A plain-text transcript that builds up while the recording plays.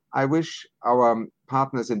I wish our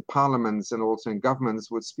partners in parliaments and also in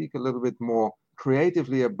governments would speak a little bit more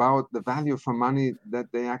creatively about the value for money that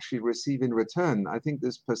they actually receive in return. I think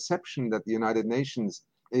this perception that the United Nations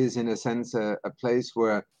is, in a sense, a place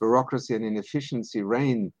where bureaucracy and inefficiency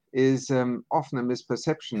reign is often a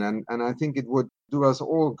misperception. And I think it would do us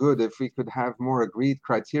all good if we could have more agreed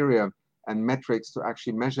criteria and metrics to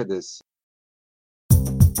actually measure this.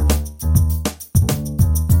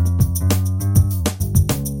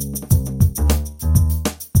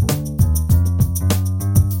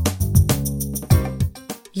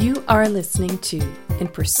 You are listening to In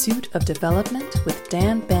Pursuit of Development with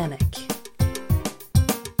Dan Bannock.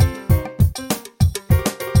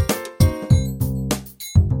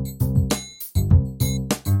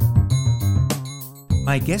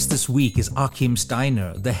 My guest this week is Achim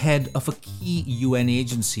Steiner, the head of a key UN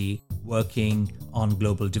agency working on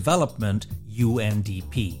global development,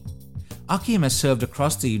 UNDP. Achim has served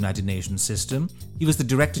across the United Nations system. He was the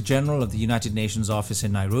Director General of the United Nations office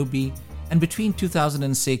in Nairobi, and between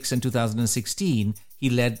 2006 and 2016, he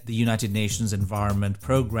led the United Nations Environment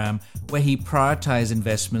Programme, where he prioritized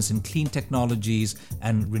investments in clean technologies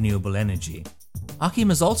and renewable energy. Achim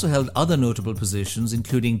has also held other notable positions,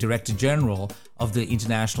 including Director General of the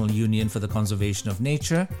International Union for the Conservation of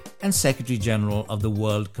Nature and Secretary General of the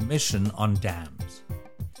World Commission on Dams.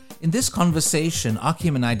 In this conversation,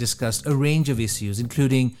 Achim and I discussed a range of issues,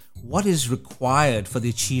 including what is required for the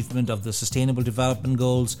achievement of the Sustainable Development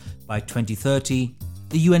Goals by 2030,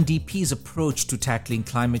 the UNDP's approach to tackling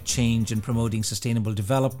climate change and promoting sustainable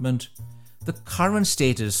development, the current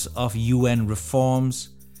status of UN reforms,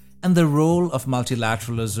 and the role of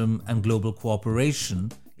multilateralism and global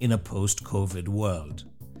cooperation in a post-COVID world.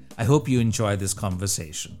 I hope you enjoy this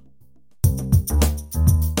conversation.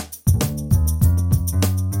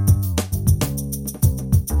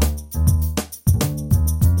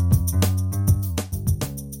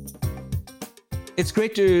 It's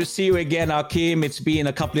great to see you again, Achim. It's been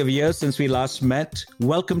a couple of years since we last met.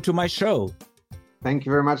 Welcome to my show. Thank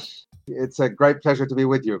you very much. It's a great pleasure to be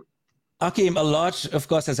with you. Achim, a lot, of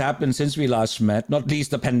course, has happened since we last met, not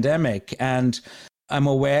least the pandemic. And I'm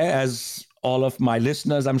aware, as all of my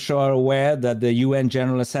listeners, I'm sure, are aware, that the UN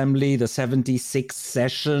General Assembly, the 76th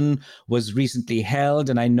session, was recently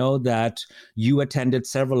held. And I know that you attended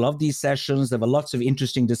several of these sessions. There were lots of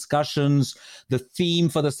interesting discussions. The theme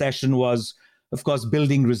for the session was, of course,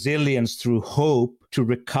 building resilience through hope to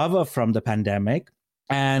recover from the pandemic.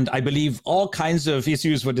 And I believe all kinds of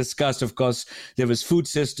issues were discussed. Of course, there was food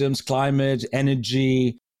systems, climate,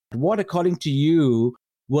 energy. What, according to you,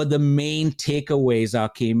 were the main takeaways,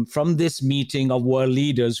 Achim, from this meeting of world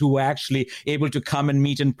leaders who were actually able to come and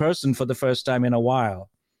meet in person for the first time in a while?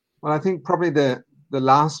 Well, I think probably the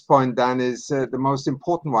last point, Dan, is the most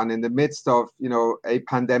important one in the midst of, a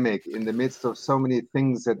pandemic, in the midst of so many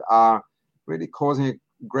things that are really causing a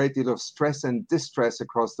great deal of stress and distress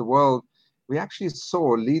across the world. We actually saw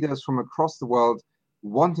leaders from across the world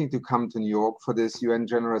wanting to come to New York for this UN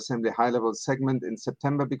General Assembly high-level segment in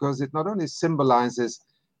September, because it not only symbolizes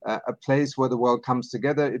a place where the world comes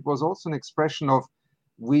together, it was also an expression of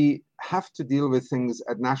we have to deal with things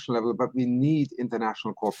at national level, but we need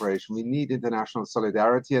international cooperation. We need international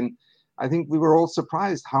solidarity. And I think we were all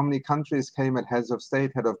surprised how many countries came at heads of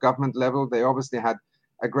state, head of government level. They obviously had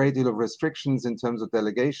a great deal of restrictions in terms of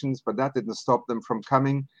delegations, but that didn't stop them from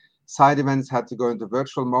coming. Side events had to go into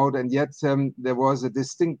virtual mode, and yet there was a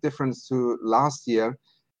distinct difference to last year.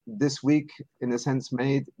 This week, in a sense,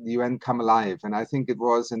 made the UN come alive, and I think it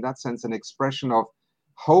was, in that sense, an expression of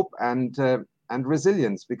hope and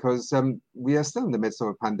resilience, because we are still in the midst of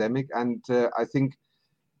a pandemic, and I think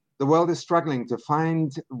the world is struggling to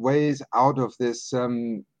find ways out of this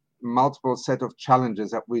multiple set of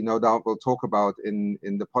challenges that we no doubt will talk about in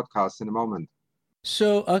the podcast in a moment.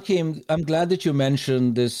 So, Achim, I'm glad that you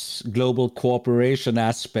mentioned this global cooperation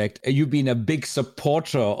aspect. You've been a big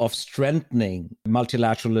supporter of strengthening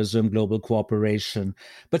multilateralism, global cooperation.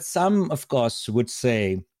 But some, of course, would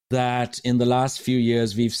say that in the last few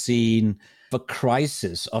years, we've seen a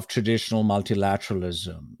crisis of traditional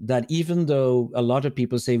multilateralism, that even though a lot of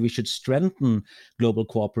people say we should strengthen global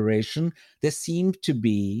cooperation, there seem to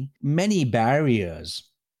be many barriers.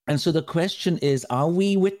 And so the question is, are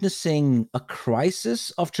we witnessing a crisis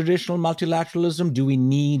of traditional multilateralism? Do we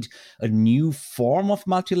need a new form of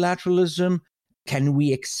multilateralism? Can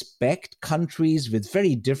we expect countries with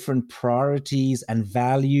very different priorities and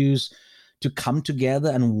values to come together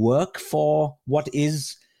and work for what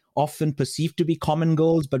is often perceived to be common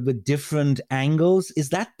goals, but with different angles? Is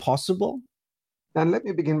that possible? And let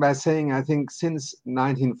me begin by saying, I think since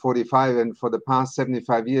 1945 and for the past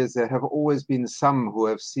 75 years, there have always been some who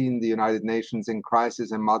have seen the United Nations in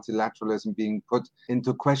crisis and multilateralism being put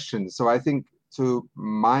into question. So I think, to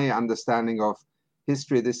my understanding of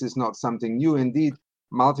history, this is not something new. Indeed,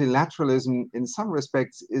 multilateralism in some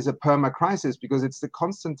respects is a perma-crisis because it's the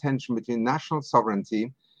constant tension between national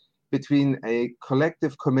sovereignty, between a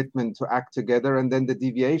collective commitment to act together and then the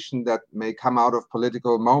deviation that may come out of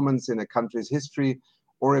political moments in a country's history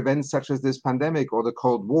or events such as this pandemic or the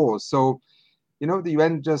Cold War. So, the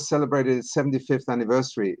UN just celebrated its 75th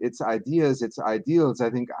anniversary. Its ideas, its ideals, I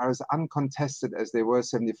think, are as uncontested as they were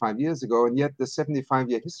 75 years ago. And yet the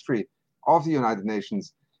 75-year history of the United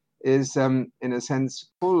Nations is, in a sense,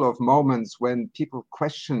 full of moments when people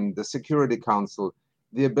question the Security Council,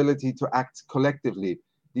 the ability to act collectively,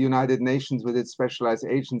 the United Nations with its specialized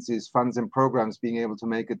agencies, funds, and programs being able to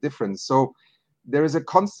make a difference. So there is a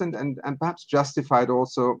constant and perhaps justified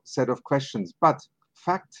also set of questions. But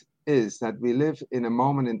fact is that we live in a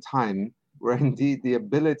moment in time where indeed the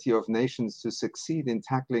ability of nations to succeed in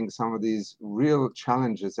tackling some of these real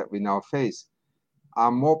challenges that we now face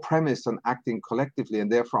are more premised on acting collectively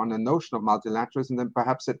and therefore on the notion of multilateralism than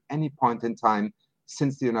perhaps at any point in time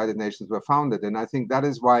since the United Nations were founded. And I think that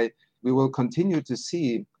is why we will continue to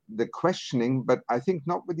see the questioning, but I think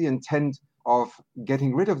not with the intent of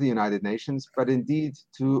getting rid of the United Nations, but indeed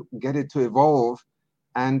to get it to evolve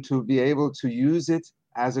and to be able to use it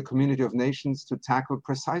as a community of nations to tackle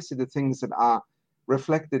precisely the things that are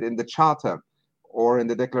reflected in the Charter or in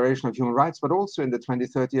the Declaration of Human Rights, but also in the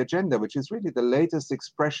 2030 Agenda, which is really the latest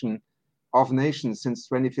expression of nations since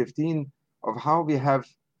 2015 of how we have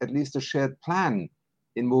at least a shared plan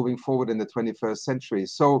in moving forward in the 21st century.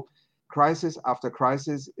 So crisis after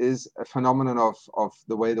crisis is a phenomenon of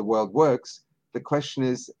the way the world works. The question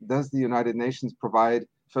is, does the United Nations provide,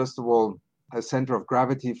 first of all, a center of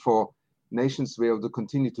gravity for nations to be able to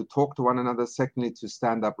continue to talk to one another, secondly, to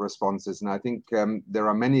stand up responses. And I think there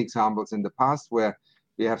are many examples in the past where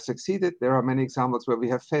we have succeeded. There are many examples where we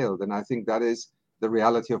have failed. And I think that is the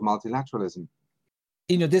reality of multilateralism.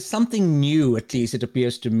 There's something new, at least it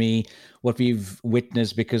appears to me, what we've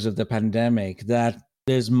witnessed because of the pandemic, that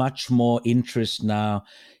there's much more interest now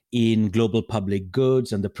in global public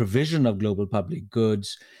goods and the provision of global public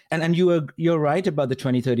goods. And you're right about the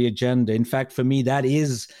 2030 Agenda. In fact, for me, that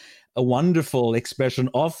is a wonderful expression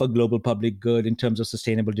of a global public good in terms of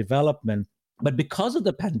sustainable development. But because of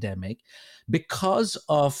the pandemic, because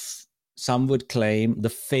of, some would claim, the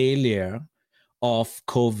failure of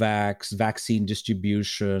COVAX vaccine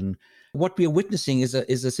distribution, what we are witnessing is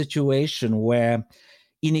a situation where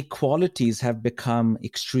inequalities have become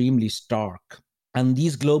extremely stark. And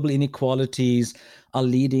these global inequalities are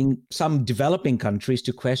leading some developing countries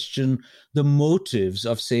to question the motives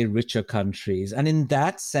of, say, richer countries. And in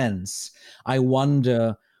that sense, I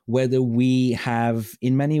wonder whether we have,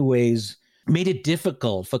 in many ways, made it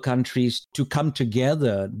difficult for countries to come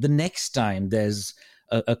together the next time there's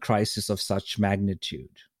a crisis of such magnitude.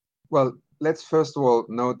 Well, let's first of all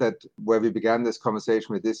note that where we began this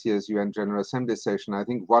conversation with this year's UN General Assembly session, I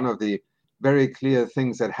think one of the very clear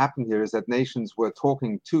things that happened here is that nations were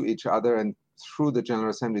talking to each other and through the General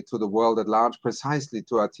Assembly to the world at large, precisely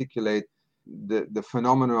to articulate the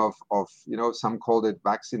phenomenon of some called it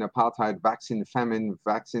vaccine apartheid, vaccine famine,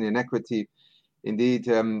 vaccine inequity. Indeed,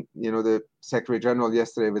 the Secretary General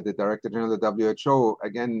yesterday with the Director General of the WHO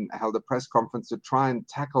again held a press conference to try and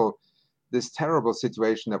tackle this terrible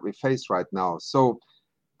situation that we face right now. So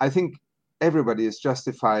I think everybody is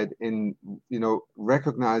justified in,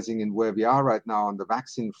 recognizing in where we are right now on the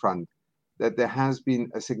vaccine front, that there has been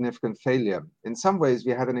a significant failure. In some ways,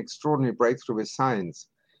 we had an extraordinary breakthrough with science.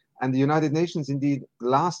 And the United Nations indeed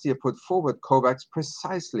last year put forward COVAX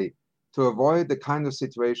precisely to avoid the kind of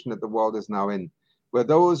situation that the world is now in, where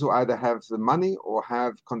those who either have the money or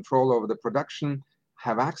have control over the production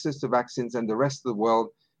have access to vaccines and the rest of the world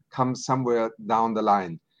comes somewhere down the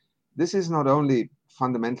line. This is not only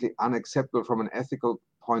fundamentally unacceptable from an ethical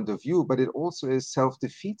point of view, but it also is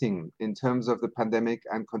self-defeating in terms of the pandemic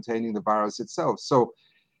and containing the virus itself. So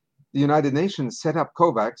the United Nations set up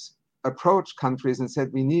COVAX, approached countries and said,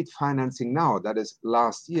 we need financing now, that is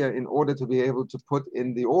last year, in order to be able to put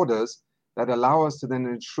in the orders that allow us to then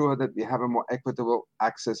ensure that we have a more equitable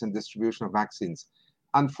access and distribution of vaccines.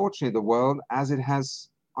 Unfortunately, the world, as it has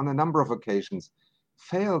on a number of occasions,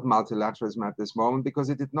 failed multilateralism at this moment because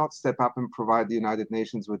it did not step up and provide the United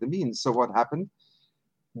Nations with the means. So what happened?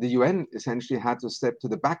 The UN essentially had to step to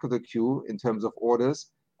the back of the queue in terms of orders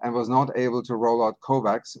and was not able to roll out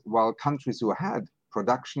COVAX, while countries who had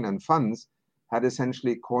production and funds had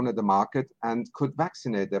essentially cornered the market and could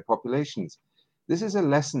vaccinate their populations. this is a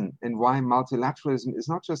lesson in why multilateralism is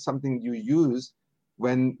not just something you use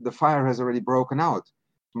when the fire has already broken out.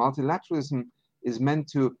 Multilateralism is meant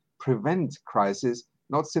to prevent crisis,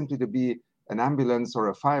 not simply to be an ambulance or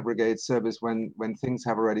a fire brigade service when things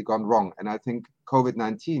have already gone wrong. And I think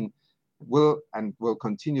COVID-19 will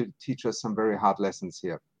continue to teach us some very hard lessons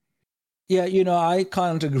here. Yeah, I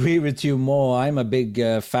can't agree with you more. I'm a big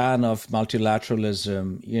fan of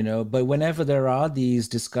multilateralism, but whenever there are these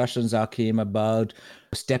discussions, Achim, about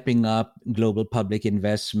stepping up global public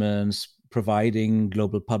investments, providing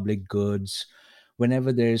global public goods,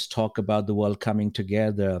 whenever there's talk about the world coming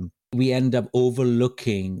together, we end up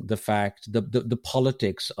overlooking the fact, the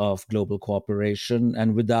politics of global cooperation.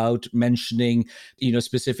 And without mentioning,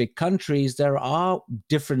 specific countries, there are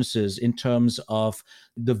differences in terms of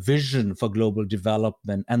the vision for global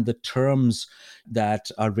development and the terms that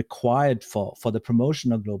are required for the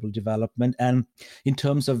promotion of global development. And in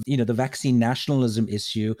terms of, the vaccine nationalism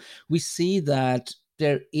issue, we see that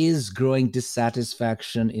there is growing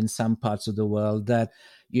dissatisfaction in some parts of the world that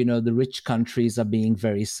the rich countries are being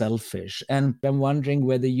very selfish. And I'm wondering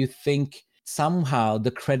whether you think somehow the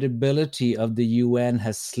credibility of the UN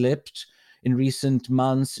has slipped in recent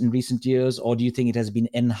months, in recent years, or do you think it has been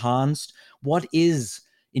enhanced? What is,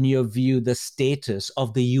 in your view, the status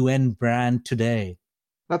of the UN brand today?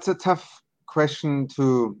 That's a tough question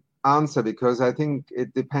to answer, because I think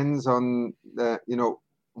it depends on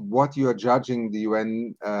what you are judging the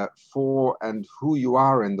UN for and who you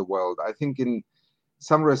are in the world. I think in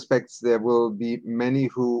some respects, there will be many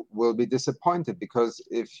who will be disappointed, because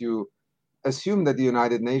if you assume that the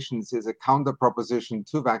United Nations is a counter proposition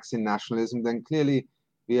to vaccine nationalism, then clearly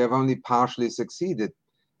we have only partially succeeded.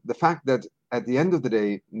 The fact that at the end of the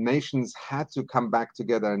day, nations had to come back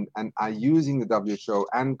together and are using the WHO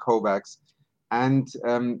and COVAX, and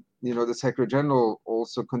the Secretary General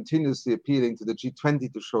also continuously appealing to the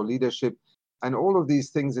G20 to show leadership, and all of these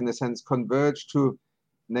things in a sense converge to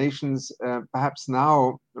nations perhaps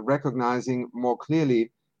now recognizing more clearly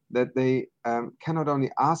that they cannot only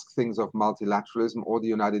ask things of multilateralism or the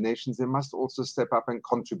United Nations, they must also step up and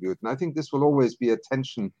contribute. And I think this will always be a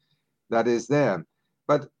tension that is there.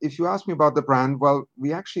 But if you ask me about the brand, well,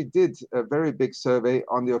 we actually did a very big survey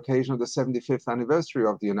on the occasion of the 75th anniversary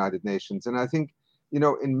of the United Nations. And I think,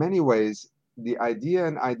 in many ways, the idea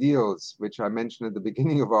and ideals, which I mentioned at the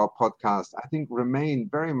beginning of our podcast, I think remain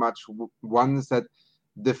very much ones that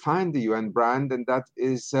define the UN brand, and that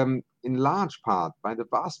is in large part by the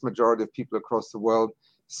vast majority of people across the world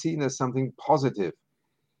seen as something positive.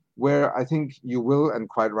 Where I think you will, and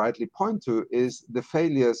quite rightly, point to is the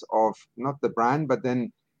failures of not the brand, but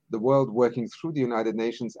then the world working through the United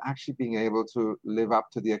Nations actually being able to live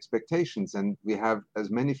up to the expectations. And we have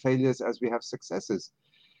as many failures as we have successes.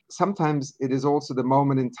 Sometimes it is also the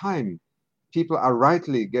moment in time. People are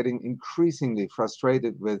rightly getting increasingly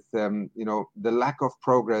frustrated with the lack of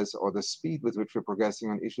progress or the speed with which we're progressing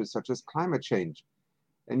on issues such as climate change.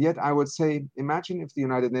 And yet I would say, imagine if the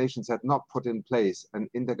United Nations had not put in place an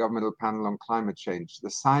intergovernmental panel on climate change, the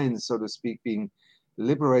science, so to speak, being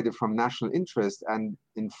liberated from national interest and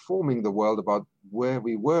informing the world about where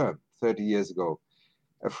we were 30 years ago.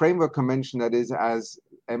 A framework convention that is as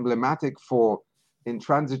emblematic for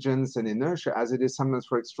intransigence and inertia as it is sometimes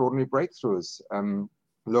for extraordinary breakthroughs.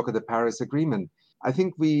 Look at the Paris Agreement. I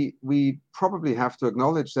think we probably have to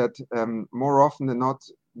acknowledge that more often than not,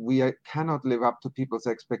 we cannot live up to people's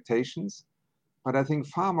expectations. But I think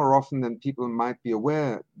far more often than people might be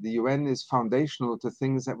aware, the UN is foundational to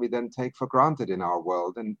things that we then take for granted in our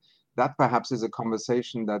world. And that perhaps is a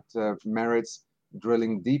conversation that merits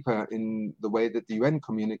drilling deeper in the way that the UN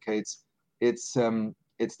communicates its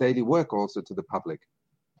daily work also to the public.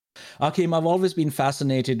 Achim, I've always been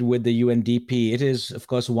fascinated with the UNDP. It is, of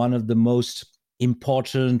course, one of the most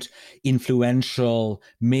important, influential,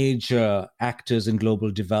 major actors in global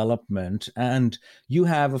development. And you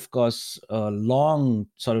have, of course, a long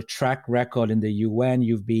sort of track record in the UN.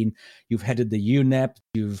 You've headed the UNEP,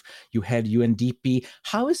 you head UNDP.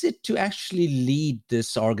 How is it to actually lead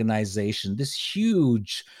this organization, this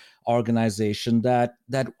huge organization that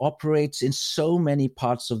operates in so many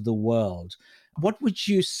parts of the world? What would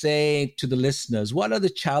you say to the listeners? What are the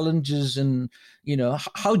challenges, and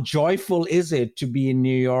how joyful is it to be in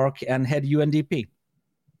New York and head UNDP?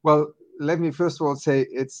 Well, let me first of all say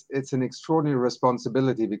it's an extraordinary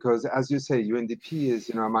responsibility, because, as you say, UNDP is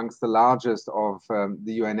amongst the largest of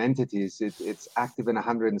the UN entities. It's active in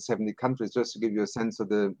 170 countries. Just to give you a sense of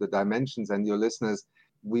the dimensions, and your listeners,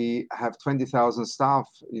 we have 20,000 staff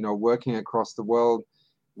working across the world.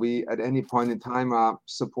 We, at any point in time, are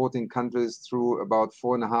supporting countries through about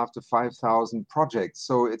 4,500 to 5,000 projects.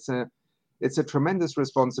 So it's a it's a tremendous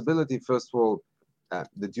responsibility, first of all,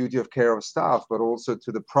 the duty of care of staff, but also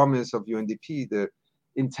to the promise of UNDP, the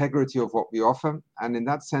integrity of what we offer. And in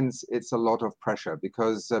that sense, it's a lot of pressure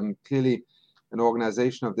because clearly an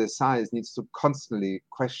organization of this size needs to constantly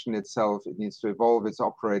question itself. It needs to evolve its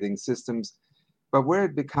operating systems. But where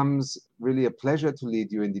it becomes really a pleasure to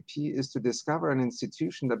lead UNDP is to discover an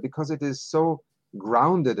institution that, because it is so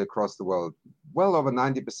grounded across the world, well over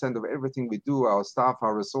 90% of everything we do, our staff,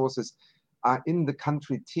 our resources, are in the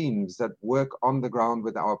country teams that work on the ground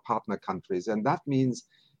with our partner countries. And that means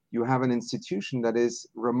you have an institution that is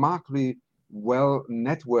remarkably well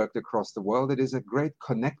networked across the world. It is a great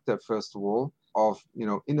connector, first of all, of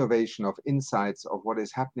innovation, of insights of what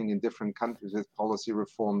is happening in different countries with policy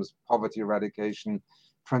reforms, poverty eradication,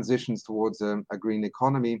 transitions towards a green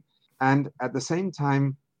economy. And at the same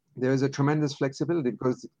time, there is a tremendous flexibility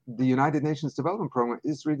because the United Nations Development Programme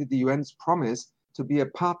is really the UN's promise to be a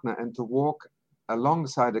partner and to walk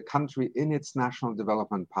alongside a country in its national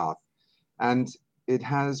development path. And it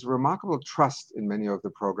has remarkable trust in many of the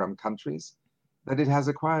program countries that it has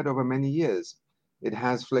acquired over many years. It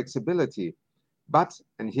has flexibility. But,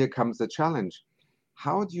 and here comes the challenge,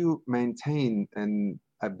 how do you maintain an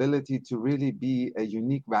ability to really be a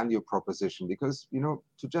unique value proposition? Because,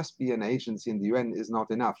 to just be an agency in the UN is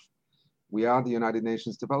not enough. We are the United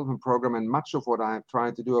Nations Development Programme, and much of what I have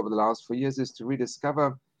tried to do over the last 4 years is to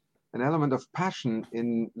rediscover an element of passion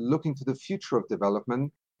in looking to the future of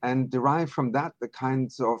development and derive from that the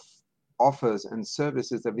kinds of offers and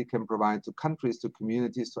services that we can provide to countries, to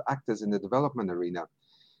communities, to actors in the development arena.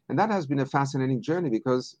 And that has been a fascinating journey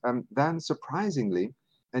because then surprisingly,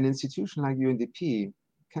 an institution like UNDP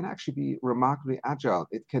can actually be remarkably agile.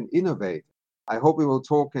 It can innovate. I hope we will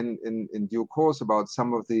talk in due course about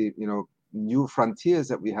some of the new frontiers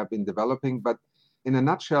that we have been developing. But in a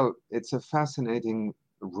nutshell, it's a fascinating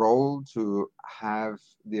role to have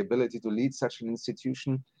the ability to lead such an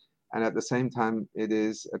institution. And at the same time, it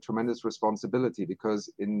is a tremendous responsibility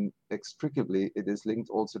because inextricably, it is linked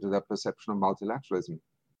also to that perception of multilateralism.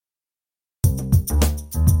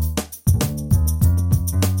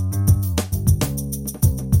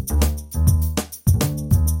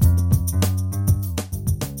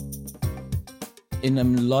 In a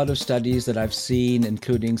lot of studies that I've seen,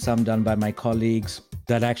 including some done by my colleagues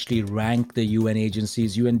that actually rank the UN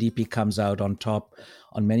agencies, UNDP comes out on top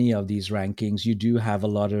on many of these rankings. You do have a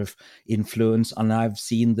lot of influence, and I've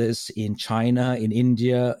seen this in China, in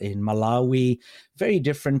India, in Malawi, very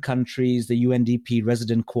different countries. The UNDP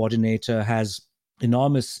resident coordinator has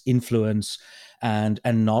enormous influence and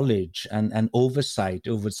knowledge and oversight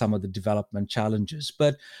over some of the development challenges.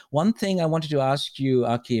 But one thing I wanted to ask you,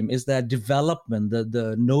 Achim, is that development,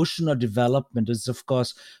 the notion of development is, of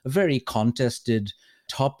course, a very contested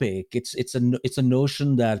topic. It's a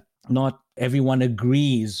notion that not everyone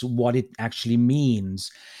agrees what it actually means.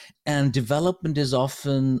 And development is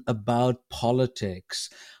often about politics.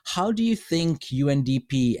 How do you think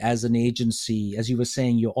UNDP as an agency, as you were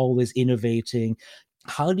saying, you're always innovating,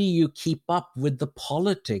 how do you keep up with the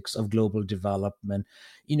politics of global development?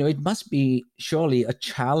 It must be surely a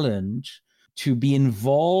challenge to be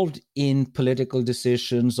involved in political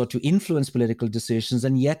decisions or to influence political decisions,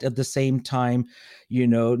 and yet at the same time,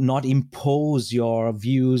 not impose your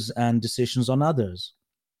views and decisions on others.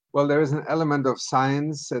 Well, there is an element of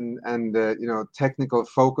science and technical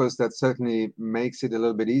focus that certainly makes it a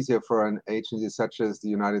little bit easier for an agency such as the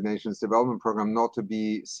United Nations Development Programme not to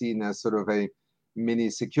be seen as sort of a mini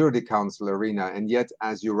Security Council arena. And yet,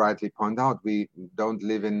 as you rightly point out, we don't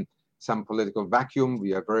live in some political vacuum.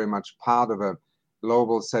 We are very much part of a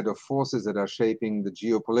global set of forces that are shaping the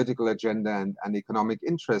geopolitical agenda and economic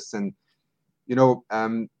interests. And,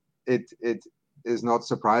 it is not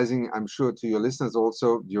surprising, I'm sure, to your listeners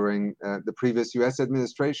also, during the previous US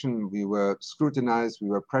administration, we were scrutinized, we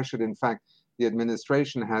were pressured. In fact, the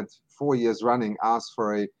administration had 4 years running asked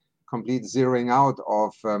for a complete zeroing out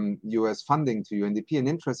of US funding to UNDP. And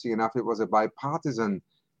interesting enough, it was a bipartisan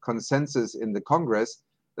consensus in the Congress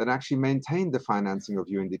that actually maintained the financing of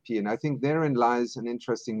UNDP. And I think therein lies an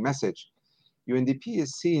interesting message. UNDP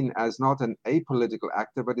is seen as not an apolitical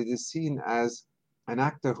actor, but it is seen as an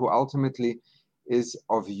actor who ultimately is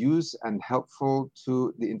of use and helpful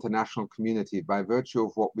to the international community by virtue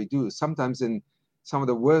of what we do. Sometimes in some of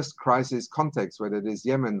the worst crisis contexts, whether it is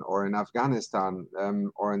Yemen or in Afghanistan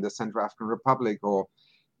or in the Central African Republic or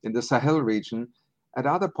in the Sahel region. At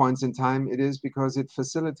other points in time, it is because it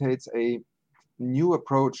facilitates a new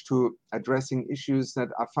approach to addressing issues that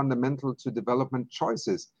are fundamental to development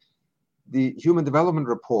choices. The Human Development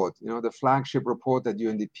Report, the flagship report that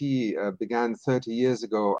UNDP began 30 years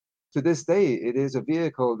ago to this day, it is a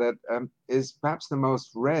vehicle that is perhaps the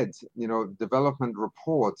most read, development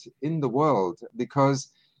report in the world, because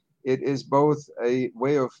it is both a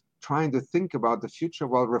way of trying to think about the future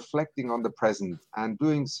while reflecting on the present, and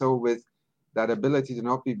doing so with that ability to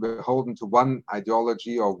not be beholden to one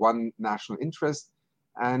ideology or one national interest.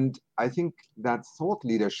 And I think that thought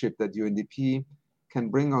leadership that UNDP can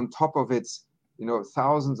bring on top of its,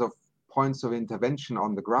 thousands of points of intervention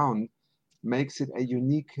on the ground makes it a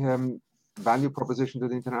unique value proposition to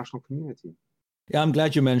the international community. Yeah, I'm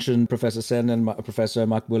glad you mentioned Professor Sen and Professor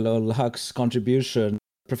Makbul ul Haq's contribution.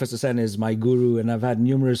 Professor Sen is my guru, and I've had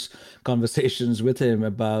numerous conversations with him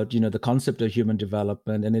about, the concept of human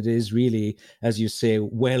development. And it is really, as you say,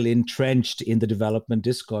 well entrenched in the development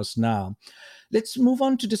discourse now. Let's move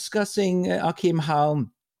on to discussing, Akim, how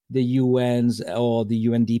the UN's or the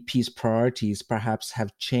UNDP's priorities perhaps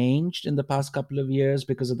have changed in the past couple of years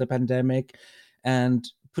because of the pandemic, and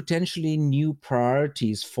potentially new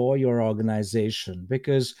priorities for your organization.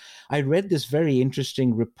 Because I read this very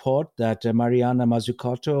interesting report that Mariana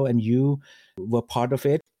Mazzucato and you were part of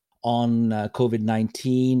it on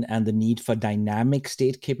COVID-19 and the need for dynamic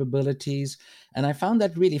state capabilities. And I found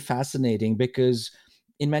that really fascinating because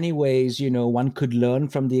in many ways, one could learn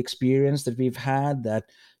from the experience that we've had, that,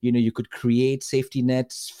 you could create safety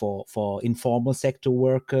nets for informal sector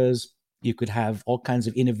workers. You could have all kinds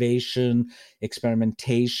of innovation,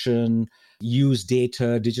 experimentation, use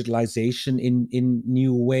data, digitalization in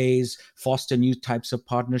new ways, foster new types of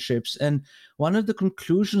partnerships. And one of the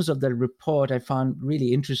conclusions of that report I found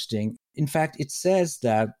really interesting. In fact, it says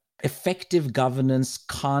that effective governance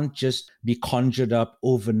can't just be conjured up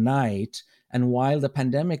overnight. And while the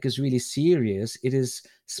pandemic is really serious, it is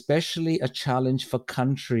especially a challenge for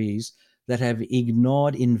countries that have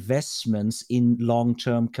ignored investments in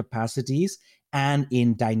long-term capacities and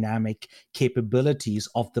in dynamic capabilities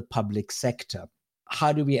of the public sector.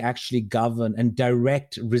 How do we actually govern and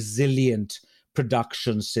direct resilient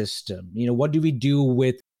production system? What do we do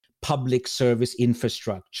with public service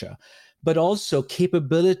infrastructure? But also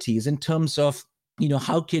capabilities in terms of,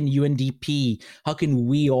 how can UNDP, how can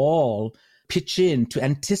we all pitch in to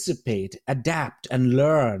anticipate, adapt, and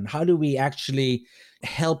learn? How do we actually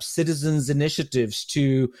help citizens' initiatives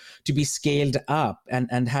to be scaled up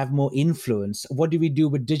and have more influence? What do we do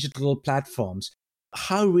with digital platforms?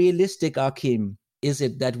 How realistic, Akim, is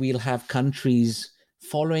it that we'll have countries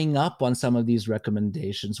following up on some of these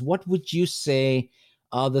recommendations? What would you say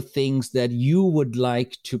are the things that you would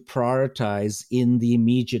like to prioritize in the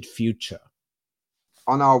immediate future?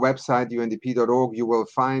 On our website, undp.org, you will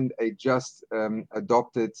find a just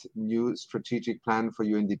adopted new strategic plan for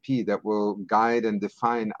UNDP that will guide and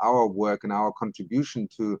define our work and our contribution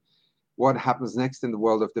to what happens next in the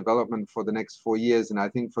world of development for the next 4 years. And I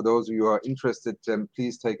think for those of you who are interested,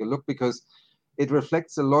 please take a look, because it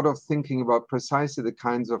reflects a lot of thinking about precisely the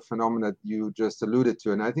kinds of phenomena you just alluded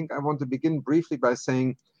to. And I think I want to begin briefly by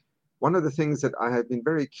saying one of the things that I have been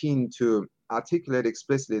very keen to articulate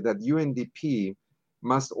explicitly, that UNDP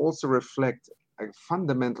must also reflect a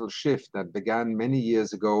fundamental shift that began many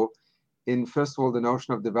years ago in, first of all, the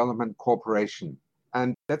notion of development cooperation.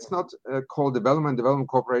 And that's not called development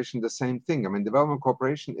cooperation the same thing. I mean, development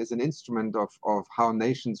cooperation is an instrument of how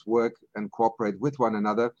nations work and cooperate with one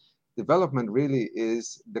another. Development really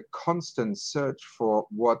is the constant search for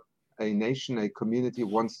what a nation, a community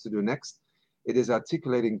wants to do next. It is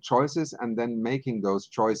articulating choices and then making those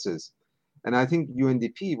choices. And I think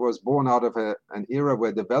UNDP was born out of an era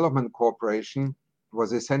where development cooperation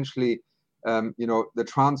was essentially, the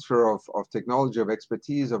transfer of technology, of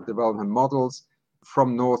expertise, of development models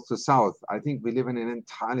from north to south. I think we live in an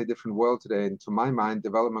entirely different world today. And to my mind,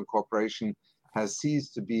 development cooperation has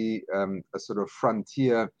ceased to be a sort of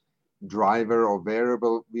frontier driver or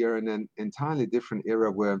variable. We are in an entirely different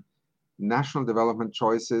era where national development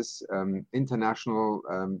choices, international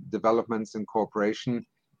developments and cooperation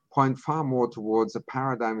point far more towards a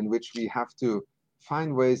paradigm in which we have to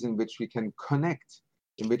find ways in which we can connect,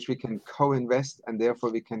 in which we can co-invest, and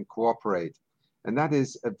therefore we can cooperate. And that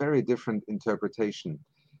is a very different interpretation.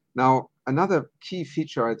 Now, another key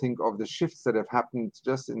feature, I think, of the shifts that have happened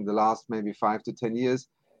just in the last maybe 5 to 10 years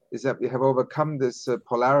is that we have overcome this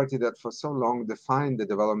polarity that for so long defined the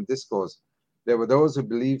development discourse. There were those who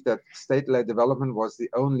believed that state-led development was the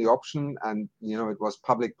only option, and it was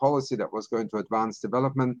public policy that was going to advance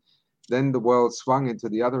development. Then the world swung into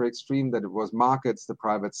the other extreme, that it was markets, the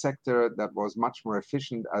private sector, that was much more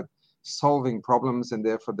efficient at solving problems, and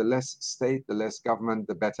therefore the less state, the less government,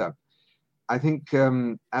 the better. I think,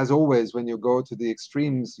 as always, when you go to the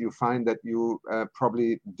extremes, you find that you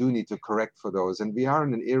probably do need to correct for those. And we are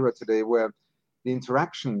in an era today where the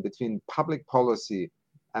interaction between public policy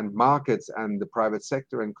and markets and the private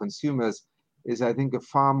sector and consumers is, I think, a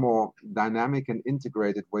far more dynamic and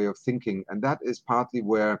integrated way of thinking. And that is partly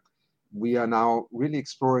where we are now really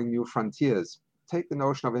exploring new frontiers. Take the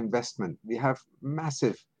notion of investment. We have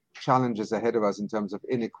massive challenges ahead of us in terms of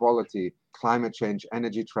inequality, climate change,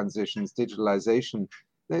 energy transitions, digitalization.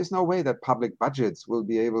 There's no way that public budgets will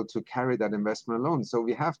be able to carry that investment alone. So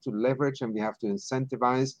we have to leverage and we have to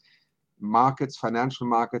incentivize markets, financial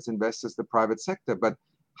markets, investors, the private sector. But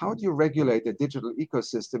how do you regulate a digital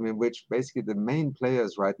ecosystem in which basically the main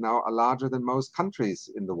players right now are larger than most countries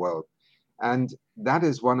in the world? And that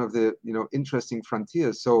is one of the interesting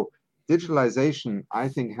frontiers. So digitalization, I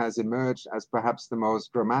think, has emerged as perhaps the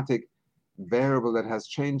most dramatic variable that has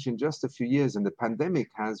changed in just a few years. And the pandemic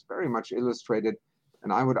has very much illustrated,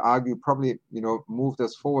 and I would argue probably moved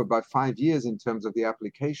us forward by 5 years in terms of the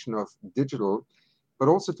application of digital, but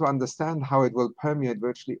also to understand how it will permeate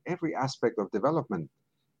virtually every aspect of development.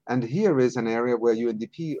 And here is an area where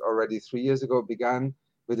UNDP already 3 years ago began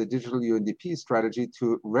with a digital UNDP strategy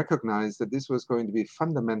to recognize that this was going to be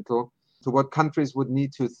fundamental to what countries would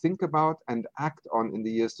need to think about and act on in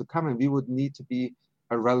the years to come. And we would need to be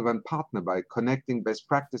a relevant partner by connecting best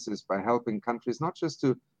practices, by helping countries not just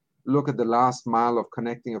to look at the last mile of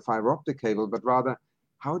connecting a fiber optic cable, but rather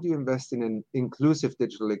how do you invest in an inclusive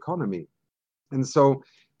digital economy? And so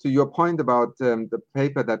to your point about the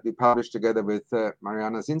paper that we published together with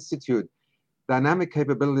Mariana's Institute, dynamic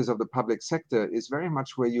capabilities of the public sector is very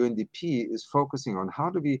much where UNDP is focusing on. How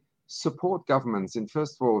do we support governments in,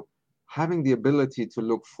 first of all, having the ability to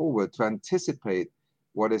look forward, to anticipate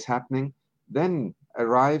what is happening, then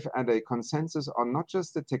arrive at a consensus on not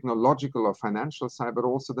just the technological or financial side, but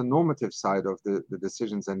also the normative side of the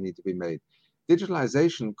decisions that need to be made.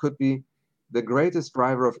 Digitalization could be the greatest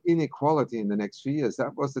driver of inequality in the next few years.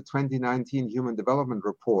 That was the 2019 Human Development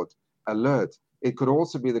Report alert. It could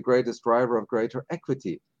also be the greatest driver of greater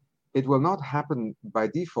equity. It will not happen by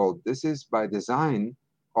default. This is by design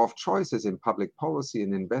of choices in public policy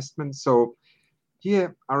and investment. So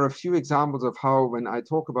here are a few examples of how, when I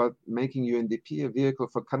talk about making UNDP a vehicle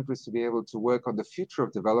for countries to be able to work on the future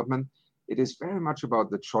of development, it is very much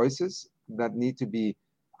about the choices that need to be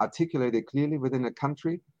articulated clearly within a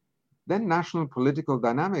country. Then national political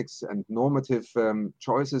dynamics and normative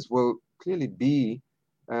choices will clearly be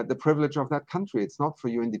the privilege of that country. It's not for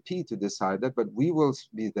UNDP to decide that, but we will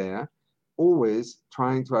be there always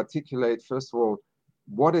trying to articulate, first of all,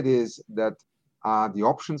 what it is that are the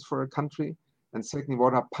options for a country, and secondly,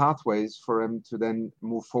 what are pathways for them to then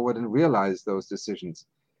move forward and realize those decisions.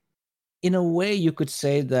 In a way, you could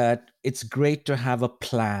say that it's great to have a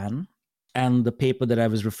plan, and the paper that I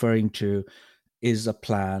was referring to is a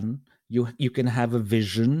plan. You can have a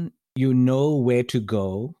vision, you know where to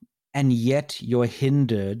go, and yet you're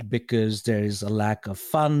hindered because there is a lack of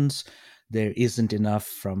funds, there isn't enough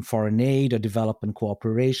from foreign aid or development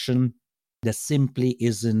cooperation, there simply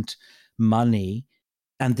isn't money.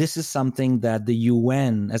 And this is something that the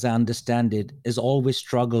UN, as I understand it, has always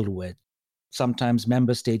struggled with. Sometimes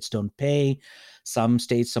member states don't pay, some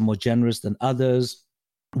states are more generous than others.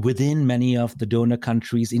 Within many of the donor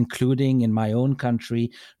countries, including in my own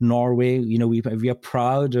country, Norway, we are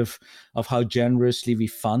proud of how generously we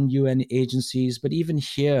fund UN agencies. But even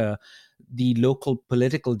here, the local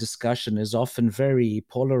political discussion is often very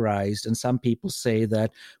polarized. And some people say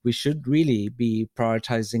that we should really be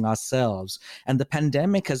prioritizing ourselves. And the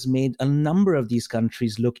pandemic has made a number of these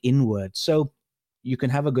countries look inward. So you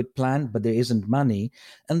can have a good plan, but there isn't money.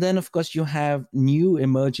 And then, of course, you have new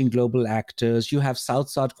emerging global actors. You have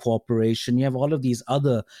South-South cooperation. You have all of these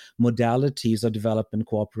other modalities of development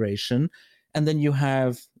cooperation. And then you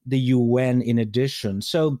have the UN in addition.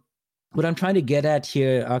 So what I'm trying to get at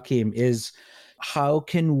here, Achim, is how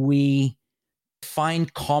can we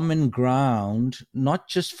find common ground, not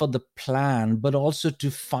just for the plan, but also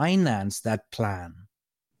to finance that plan?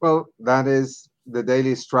 Well, that is the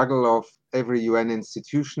daily struggle of every UN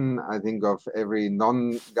institution, I think of every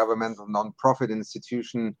non-governmental, non-profit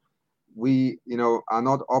institution. We, are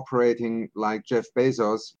not operating like Jeff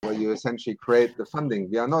Bezos, where you essentially create the funding.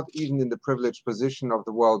 We are not even in the privileged position of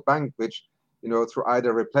the World Bank, which, through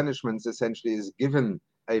either replenishments, essentially is given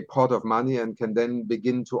a pot of money and can then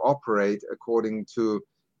begin to operate according to,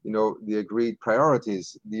 the agreed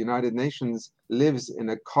priorities. The United Nations lives in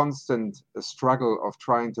a constant struggle of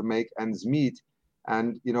trying to make ends meet.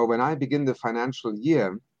 And, when I begin the financial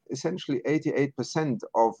year, essentially 88%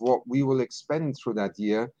 of what we will expend through that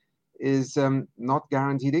year is not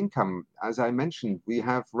guaranteed income. As I mentioned, we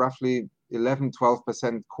have roughly 11,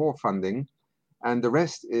 12% core funding. And the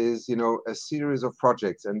rest is, a series of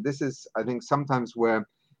projects. And this is, I think, sometimes where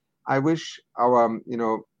I wish our,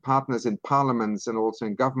 partners in parliaments and also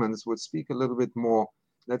in governments would speak a little bit more,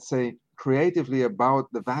 let's say, creatively about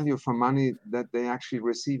the value for money that they actually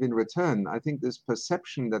receive in return. I think this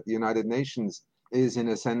perception that the United Nations is, in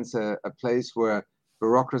a sense, a place where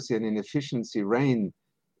bureaucracy and inefficiency reign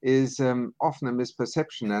is often a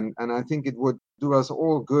misperception. And I think it would do us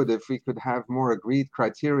all good if we could have more agreed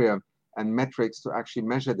criteria and metrics to actually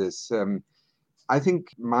measure this. I think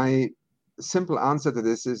my simple answer to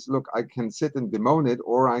this is, look, I can sit and bemoan it,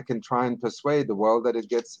 or I can try and persuade the world that it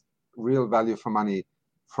gets real value for money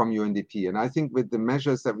from UNDP. And I think with the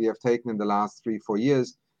measures that we have taken in the last 3-4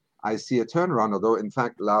 years, I see a turnaround, although in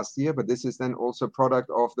fact last year, but this is then also a product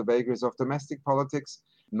of the vagaries of domestic politics.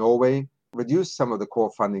 Norway reduced some of the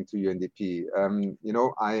core funding to UNDP.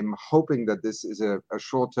 I'm hoping that this is a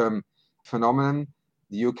short-term phenomenon.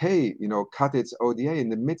 The UK, cut its ODA in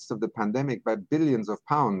the midst of the pandemic by billions of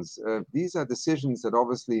pounds. These are decisions that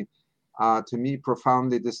obviously are, to me,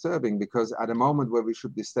 profoundly disturbing, because at a moment where we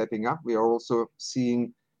should be stepping up, we are also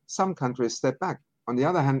seeing some countries step back. On the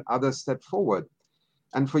other hand, others step forward.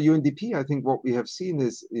 And for UNDP, I think what we have seen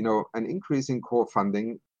is, an increase in core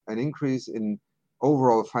funding, an increase in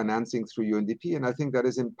overall financing through UNDP. And I think that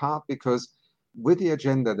is in part because with the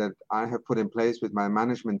agenda that I have put in place with my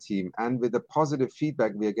management team, and with the positive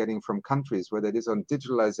feedback we are getting from countries, whether it is on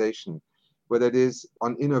digitalization, whether it is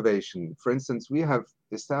on innovation. For instance, we have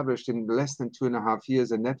established in less than 2.5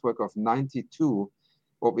 years a network of 92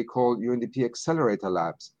 what we call UNDP Accelerator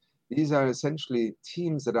Labs. These are essentially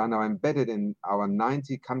teams that are now embedded in our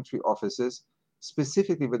 90 country offices,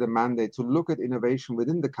 specifically with a mandate to look at innovation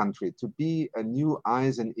within the country, to be a new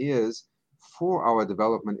eyes and ears for our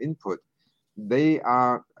development input. They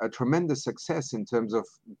are a tremendous success in terms of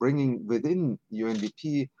bringing within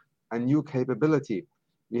UNDP a new capability.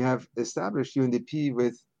 We have established UNDP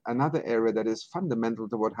with another area that is fundamental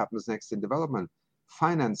to what happens next in development: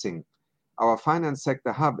 financing. Our finance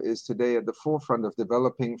sector hub is today at the forefront of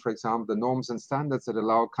developing, for example, the norms and standards that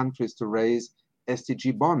allow countries to raise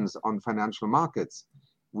SDG bonds on financial markets.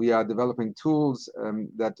 We are developing tools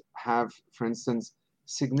that have, for instance,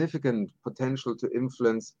 significant potential to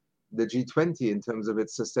influence the G20 in terms of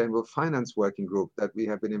its sustainable finance working group that we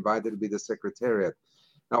have been invited to be the secretariat.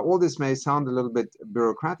 Now, all this may sound a little bit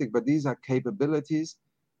bureaucratic, but these are capabilities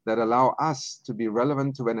that allow us to be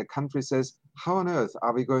relevant to when a country says, how on earth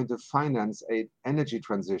are we going to finance an energy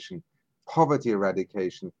transition, poverty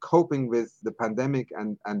eradication, coping with the pandemic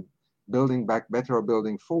and building back better or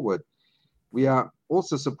building forward? We are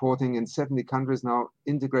also supporting in 70 countries now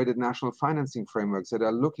integrated national financing frameworks that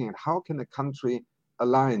are looking at how can a country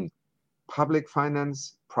align public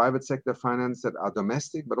finance, private sector finance that are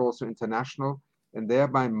domestic but also international, and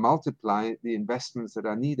thereby multiply the investments that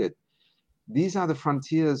are needed. These are the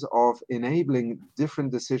frontiers of enabling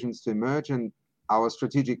different decisions to emerge, and our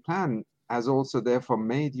strategic plan has also therefore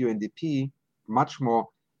made UNDP much more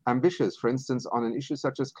ambitious. For instance, on an issue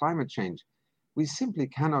such as climate change, we simply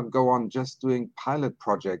cannot go on just doing pilot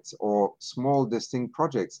projects or small distinct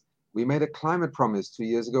projects. We made a climate promise 2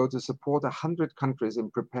 years ago to support 100 countries in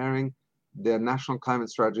preparing their national climate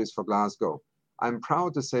strategies for Glasgow. I'm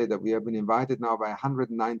proud to say that we have been invited now by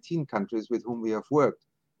 119 countries with whom we have worked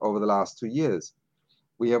over the last 2 years.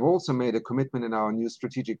 We have also made a commitment in our new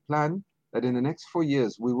strategic plan that in the next 4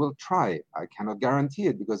 years we will try, I cannot guarantee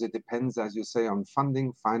it because it depends, as you say, on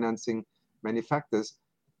funding, financing, many factors,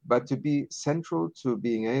 but to be central to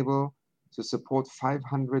being able to support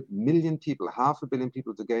 500 million people, 500 million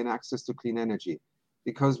people, to gain access to clean energy,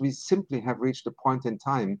 because we simply have reached a point in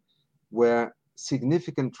time where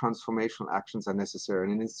significant transformational actions are necessary.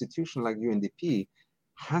 And an institution like UNDP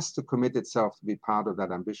has to commit itself to be part of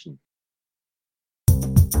that ambition.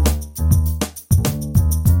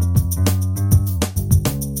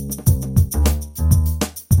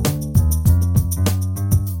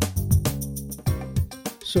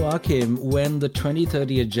 So, Achim, when the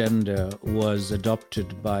 2030 Agenda was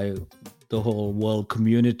adopted by the whole world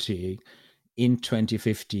community in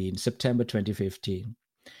 2015, September 2015,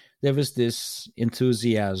 there was this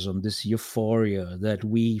enthusiasm, this euphoria that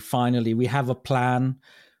we have a plan.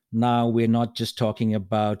 Now we're not just talking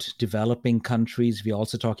about developing countries, we're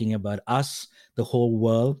also talking about us, the whole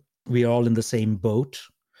world. We are all in the same boat.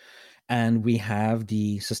 And we have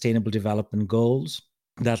the Sustainable Development Goals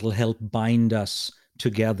that will help bind us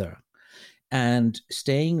together. And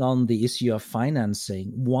staying on the issue of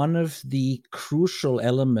financing, one of the crucial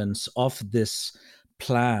elements of this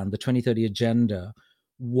plan, the 2030 Agenda,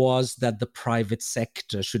 was that the private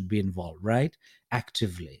sector should be involved, right?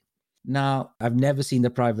 Actively. Now, I've never seen the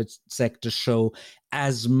private sector show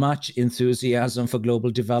as much enthusiasm for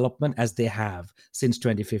global development as they have since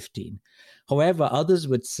 2015. However, others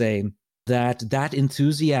would say that that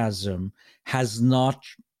enthusiasm has not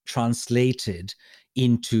translated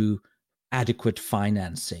into adequate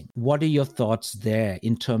financing. What are your thoughts there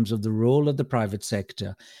in terms of the role of the private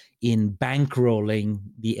sector in bankrolling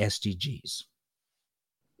the SDGs?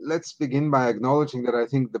 Let's begin by acknowledging that I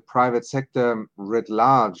think the private sector writ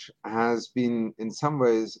large has been in some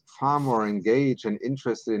ways far more engaged and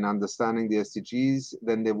interested in understanding the SDGs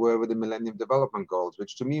than they were with the Millennium Development Goals,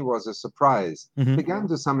 which to me was a surprise. Mm-hmm. Began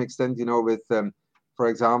to some extent, with, for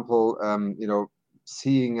example,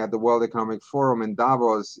 seeing at the World Economic Forum in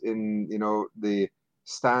Davos in, the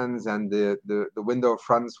stands and the window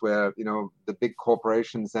fronts where, the big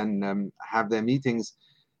corporations then have their meetings.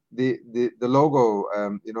 The logo,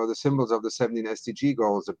 the symbols of the 17 SDG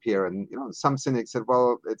goals appear, and some cynics said,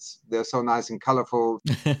 well, they're so nice and colorful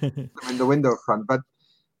in the window front. But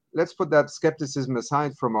let's put that skepticism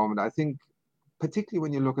aside for a moment. I think, particularly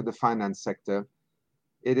when you look at the finance sector,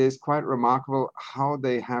 it is quite remarkable how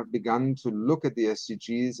they have begun to look at the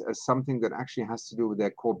SDGs as something that actually has to do with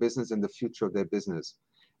their core business and the future of their business,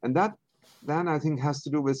 and that then I think has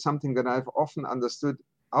to do with something that I've often understood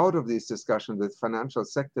out of these discussions with financial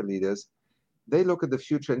sector leaders. They look at the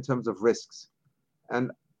future in terms of risks.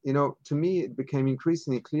 And, to me, it became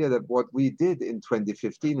increasingly clear that what we did in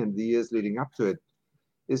 2015 and the years leading up to it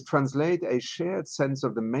is translate a shared sense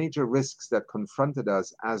of the major risks that confronted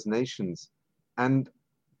us as nations, and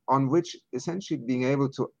on which essentially being able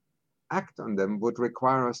to act on them would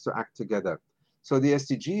require us to act together. So the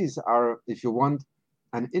SDGs are, if you want,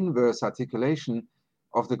 an inverse articulation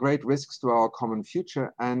of the great risks to our common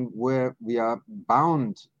future, and where we are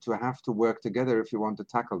bound to have to work together if you want to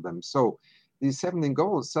tackle them. So these 17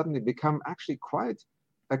 goals suddenly become actually quite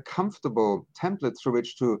a comfortable template through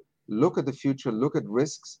which to look at the future, look at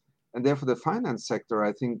risks, and therefore the finance sector,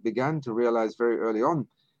 I think, began to realize very early on,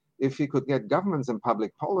 if we could get governments and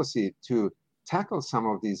public policy to tackle some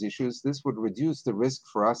of these issues, this would reduce the risk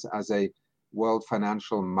for us as a world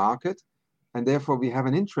financial market. And therefore, we have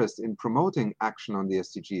an interest in promoting action on the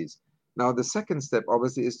SDGs. Now, the second step,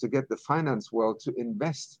 obviously, is to get the finance world to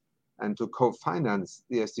invest and to co-finance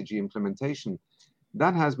the SDG implementation.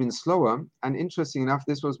 That has been slower. And interesting enough,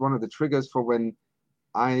 this was one of the triggers for when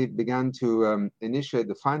I began to initiate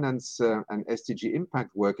the finance and SDG impact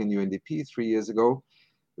work in UNDP 3 years ago.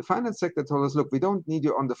 The finance sector told us, look, we don't need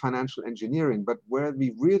you on the financial engineering, but where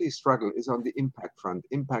we really struggle is on the impact front,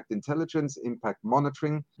 impact intelligence, impact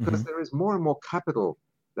monitoring, because there is more and more capital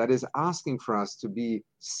that is asking for us to be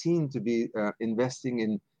seen to be investing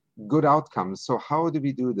in good outcomes. So how do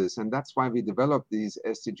we do this? And that's why we developed these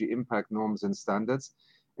SDG impact norms and standards.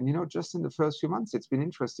 And, just in the first few months, it's been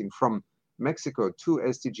interesting. From Mexico, 2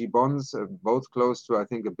 SDG bonds, both close to, I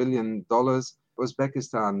think, $1 billion.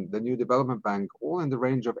 Uzbekistan, the New Development Bank, all in the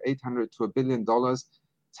range of $800 to $1 billion,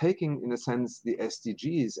 taking, in a sense, the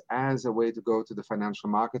SDGs as a way to go to the financial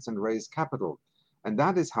markets and raise capital. And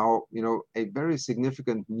that is how, a very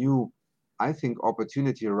significant new, I think,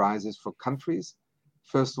 opportunity arises for countries,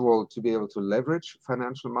 first of all, to be able to leverage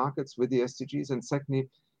financial markets with the SDGs, and secondly,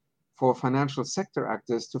 for financial sector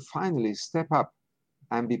actors to finally step up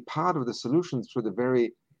and be part of the solution through the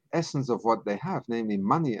very essence of what they have, namely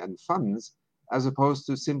money and funds, as opposed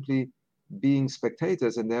to simply being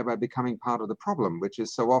spectators and thereby becoming part of the problem, which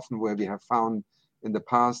is so often where we have found in the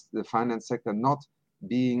past the finance sector not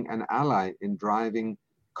being an ally in driving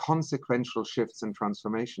consequential shifts and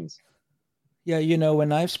transformations. Yeah,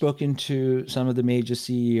 when I've spoken to some of the major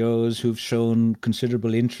CEOs who've shown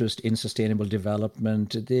considerable interest in sustainable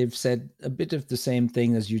development, they've said a bit of the same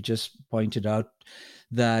thing as you just pointed out,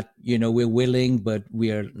 that, we're willing, but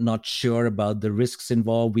we are not sure about the risks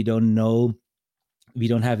involved. We don't know. We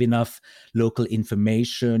don't have enough local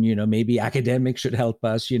information. Maybe academics should help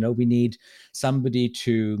us. We need somebody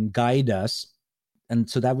to guide us. And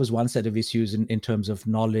so that was one set of issues in terms of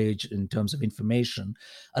knowledge, in terms of information.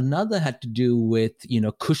 Another had to do with,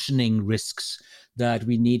 cushioning risks, that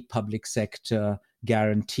we need public sector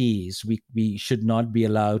guarantees. We should not be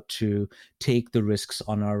allowed to take the risks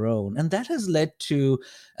on our own. And that has led to,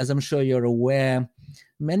 as I'm sure you're aware,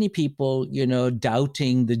 many people,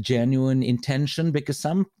 doubting the genuine intention, because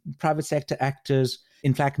some private sector actors,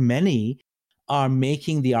 in fact, many, are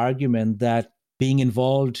making the argument that being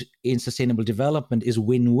involved in sustainable development is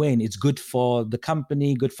win-win. It's good for the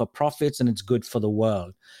company, good for profits, and it's good for the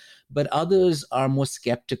world. But others are more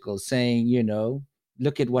skeptical, saying,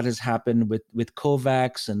 look at what has happened with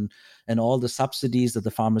COVAX and all the subsidies that the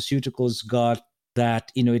pharmaceuticals got.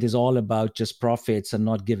 that, it is all about just profits and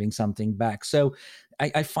not giving something back. So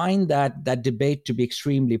I find that debate to be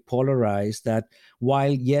extremely polarized, that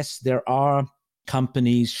while, yes, there are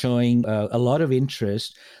companies showing a lot of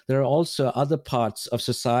interest, there are also other parts of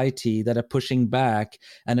society that are pushing back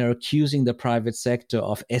and are accusing the private sector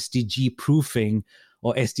of SDG proofing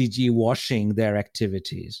or SDG washing their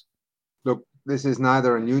activities. Look, this is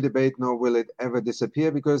neither a new debate nor will it ever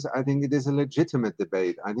disappear, because I think it is a legitimate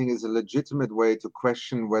debate. I think it's a legitimate way to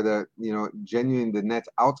question whether, genuine the net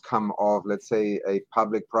outcome of, let's say, a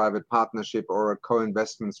public-private partnership or a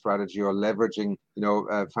co-investment strategy, or leveraging,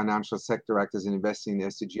 financial sector actors in investing in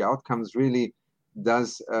SDG outcomes really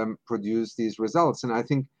does produce these results. And I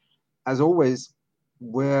think, as always,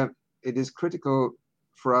 where it is critical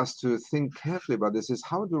for us to think carefully about this is,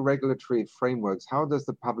 how do regulatory frameworks, how does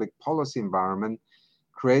the public policy environment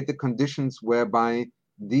create the conditions whereby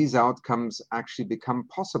these outcomes actually become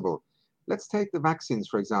possible? Let's take the vaccines,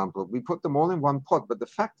 for example. We put them all in one pot, but the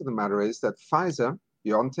fact of the matter is that Pfizer,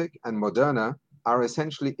 BioNTech, and Moderna are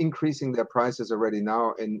essentially increasing their prices already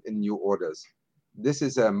now in new orders. This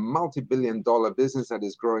is a multi-billion-dollar business that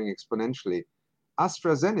is growing exponentially.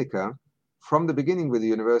 AstraZeneca, from the beginning with the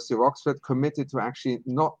University of Oxford, committed to actually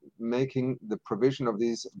not making the provision of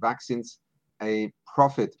these vaccines a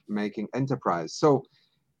profit-making enterprise. So,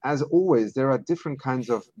 as always, there are different kinds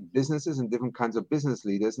of businesses and different kinds of business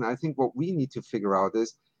leaders. And I think what we need to figure out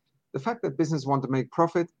is, the fact that business want to make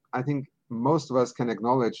profit, I think most of us can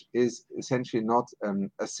acknowledge, is essentially not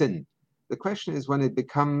a sin. The question is when it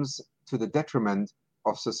becomes to the detriment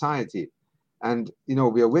of society. And,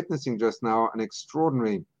 we are witnessing just now an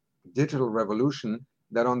extraordinary digital revolution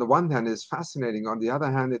that on the one hand is fascinating, on the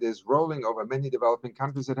other hand it is rolling over many developing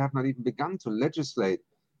countries that have not even begun to legislate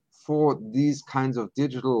for these kinds of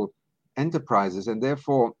digital enterprises, and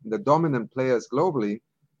therefore the dominant players globally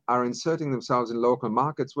are inserting themselves in local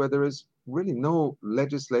markets where there is really no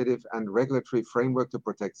legislative and regulatory framework to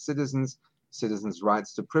protect citizens'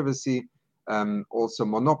 rights to privacy, also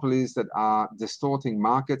monopolies that are distorting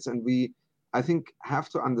markets. And we, I think, have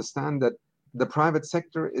to understand that the private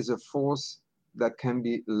sector is a force that can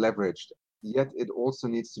be leveraged, yet it also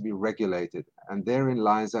needs to be regulated. And therein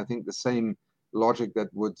lies, I think, the same logic that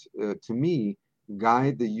would, to me,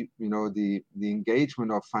 guide the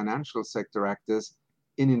engagement of financial sector actors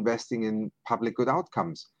in investing in public good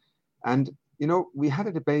outcomes. And, we had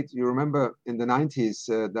a debate, you remember, in the 90s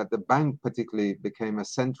that the bank particularly became a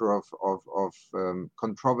center of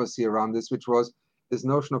controversy around this, which was this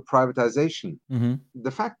notion of privatization. Mm-hmm.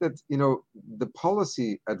 The fact that, the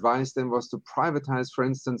policy advice then was to privatize, for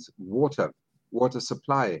instance, water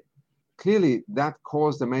supply. Clearly, that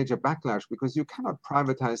caused a major backlash, because you cannot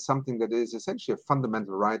privatize something that is essentially a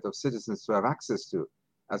fundamental right of citizens to have access to.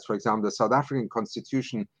 As, for example, the South African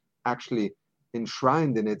Constitution actually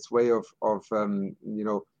enshrined in its way of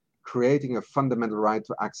creating a fundamental right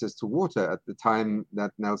to access to water at the time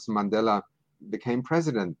that Nelson Mandela became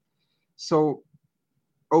president. So,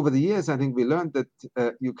 over the years, I think we learned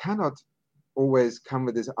that you cannot always come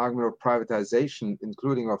with this argument of privatization,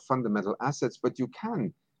 including of fundamental assets, but you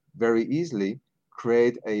can very easily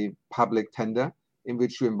create a public tender in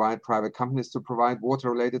which you invite private companies to provide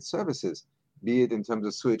water-related services, be it in terms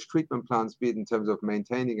of sewage treatment plants, be it in terms of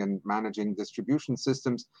maintaining and managing distribution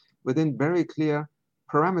systems, within very clear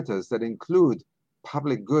parameters that include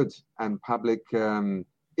public good and public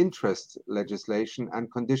interest legislation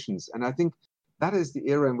and conditions. And I think that is the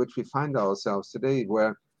era in which we find ourselves today,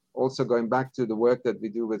 where, also going back to the work that we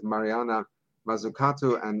do with Mariana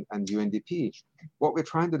Mazzucato and UNDP, what we're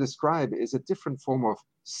trying to describe is a different form of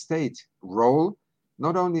state role,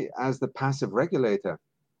 not only as the passive regulator,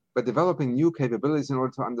 but developing new capabilities in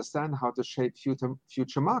order to understand how to shape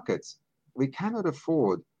future markets. We cannot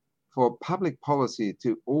afford for public policy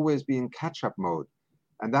to always be in catch-up mode.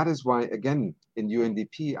 And that is why, again, in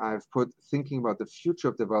UNDP, I've put thinking about the future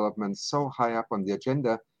of development so high up on the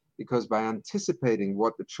agenda, because by anticipating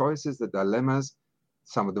what the choices, the dilemmas,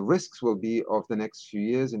 some of the risks will be of the next few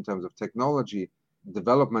years in terms of technology,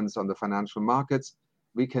 developments on the financial markets,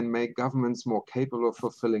 we can make governments more capable of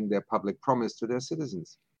fulfilling their public promise to their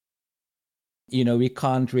citizens. We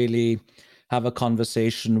can't really have a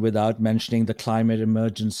conversation without mentioning the climate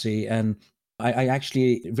emergency. And I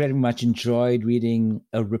actually very much enjoyed reading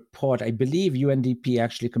a report. I believe UNDP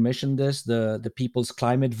actually commissioned this, the People's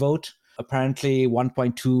Climate Vote. Apparently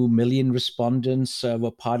 1.2 million respondents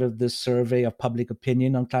were part of this survey of public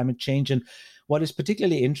opinion on climate change. And what is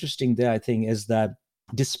particularly interesting there, I think, is that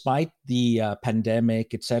despite the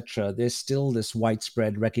pandemic, etc., there's still this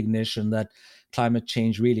widespread recognition that climate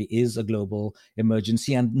change really is a global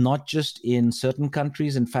emergency, and not just in certain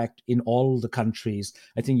countries. In fact, in all the countries.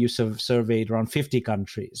 I think you surveyed around 50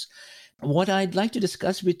 countries. What I'd like to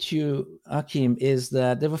discuss with you, Akim, is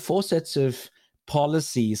that there were 4 sets of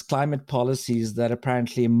policies, climate policies, that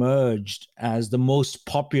apparently emerged as the most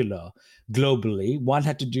popular globally. One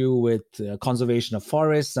had to do with conservation of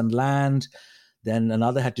forests and land. Then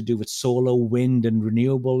another had to do with solar, wind, and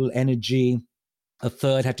renewable energy. A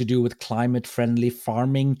third had to do with climate-friendly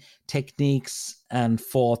farming techniques. And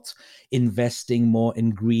fourth, investing more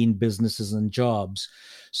in green businesses and jobs.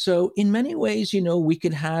 So in many ways, we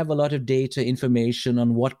can have a lot of data, information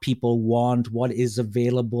on what people want, what is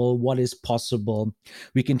available, what is possible.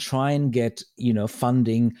 We can try and get,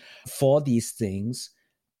 funding for these things.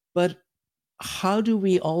 But how do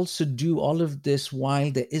we also do all of this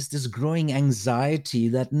while there is this growing anxiety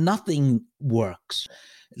that nothing works,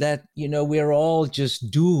 that, we're all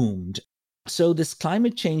just doomed? So this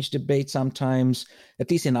climate change debate sometimes, at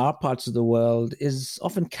least in our parts of the world, is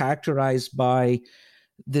often characterized by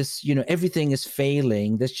this, everything is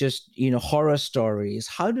failing. There's just, horror stories.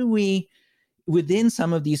 How do we, within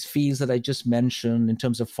some of these fields that I just mentioned, in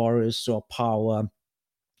terms of forests or power,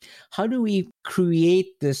 how do we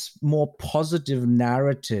create this more positive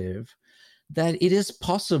narrative that it is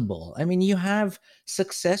possible? I mean, you have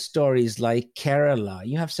success stories like Kerala,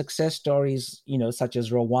 you have success stories, such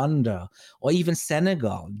as Rwanda or even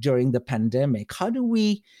Senegal during the pandemic. How do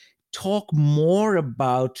we talk more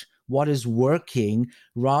about what is working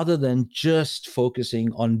rather than just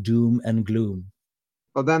focusing on doom and gloom?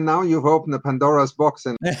 Well, then now you've opened the Pandora's box,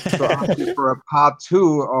 and to ask you for a part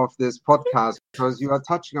 2 of this podcast, because you are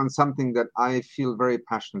touching on something that I feel very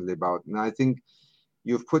passionately about. And I think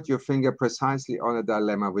you've put your finger precisely on a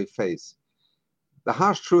dilemma we face. The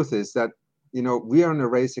harsh truth is that, we are in a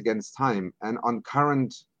race against time, and on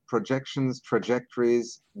current projections,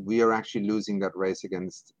 trajectories, we are actually losing that race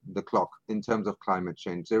against the clock in terms of climate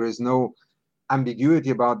change. There is no ambiguity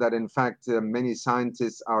about that. In fact, many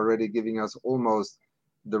scientists are already giving us almost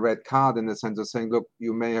the red card, in the sense of saying, look,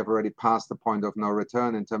 you may have already passed the point of no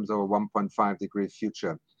return in terms of a 1.5 degree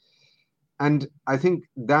future. And I think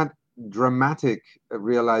that dramatic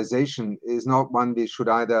realization is not one we should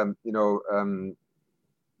either,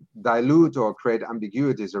 dilute or create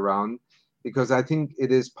ambiguities around, because I think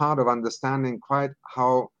it is part of understanding quite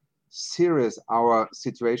how serious our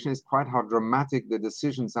situation is, quite how dramatic the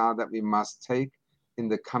decisions are that we must take in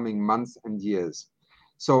the coming months and years.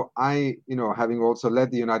 So I, having also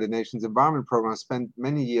led the United Nations Environment Programme, spent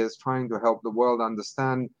many years trying to help the world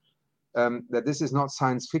understand that this is not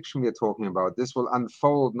science fiction we're talking about. This will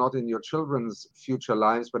unfold not in your children's future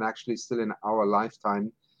lives, but actually still in our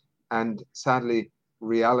lifetime. And sadly,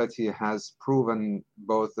 reality has proven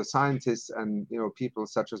both the scientists and people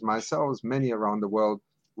such as myself, many around the world,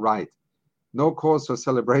 right. No cause for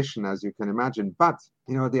celebration, as you can imagine. But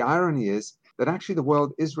the irony is that actually the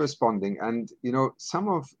world is responding. And, some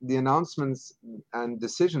of the announcements and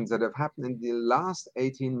decisions that have happened in the last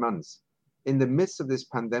 18 months in the midst of this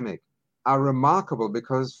pandemic are remarkable,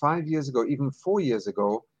 because 5 years ago, even 4 years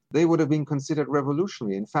ago, they would have been considered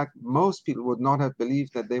revolutionary. In fact, most people would not have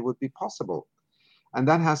believed that they would be possible. And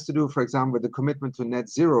that has to do, for example, with the commitment to net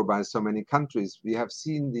zero by so many countries. We have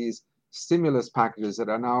seen these stimulus packages that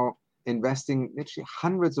are now investing literally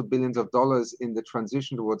hundreds of billions of dollars in the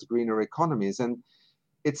transition towards greener economies. And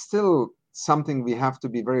it's still something we have to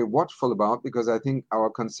be very watchful about, because I think our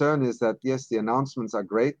concern is that, yes, the announcements are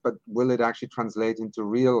great, but will it actually translate into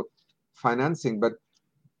real financing? But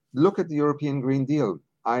look at the European Green Deal.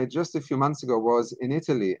 I just a few months ago was in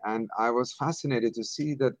Italy, and I was fascinated to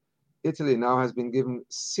see that Italy now has been given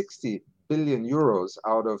 60 billion euros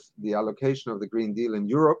out of the allocation of the Green Deal in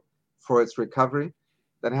Europe for its recovery,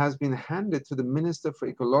 that has been handed to the Minister for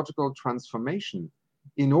Ecological Transformation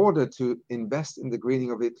in order to invest in the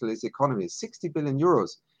greening of Italy's economy. 60 billion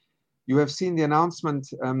euros. You have seen the announcement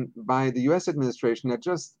by the US administration that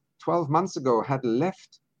just 12 months ago had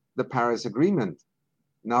left the Paris Agreement,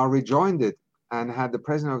 now rejoined it, and had the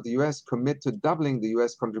president of the US commit to doubling the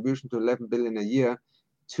US contribution to 11 billion a year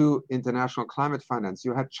to international climate finance.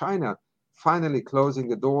 You had China finally closing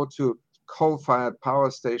the door to coal-fired power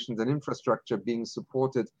stations and infrastructure being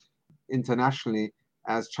supported internationally,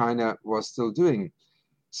 as China was still doing.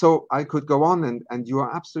 So I could go on, and you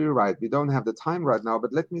are absolutely right. We don't have the time right now,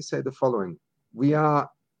 but let me say the following. We are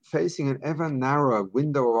facing an ever narrower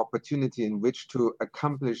window of opportunity in which to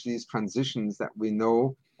accomplish these transitions that we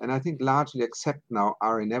know, and I think largely accept now,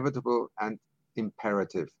 are inevitable and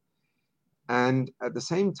imperative. And at the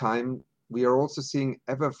same time, we are also seeing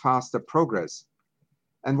ever faster progress.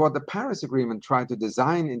 And what the Paris Agreement tried to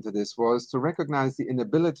design into this was to recognize the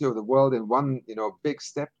inability of the world in one, big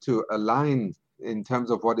step to align in terms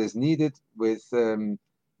of what is needed with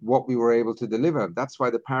what we were able to deliver. That's why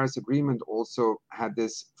the Paris Agreement also had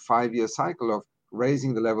this 5-year cycle of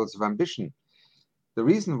raising the levels of ambition. The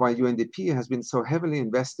reason why UNDP has been so heavily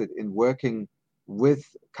invested in working with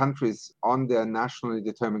countries on their nationally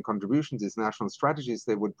determined contributions, these national strategies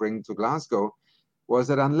they would bring to Glasgow, was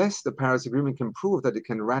that unless the Paris Agreement can prove that it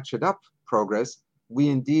can ratchet up progress, we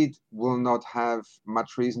indeed will not have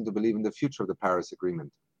much reason to believe in the future of the Paris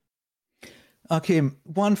Agreement. Achim,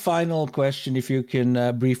 one final question, if you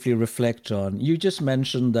can briefly reflect on. You just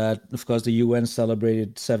mentioned that, of course, the UN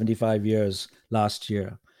celebrated 75 years last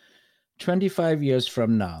year. 25 years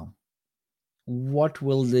from now, what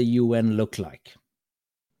will the UN look like?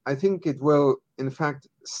 I think it will, in fact,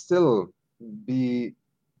 still be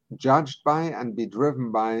judged by and be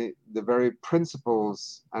driven by the very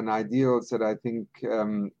principles and ideals that I think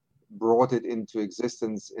brought it into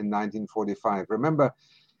existence in 1945. Remember,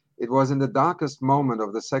 it was in the darkest moment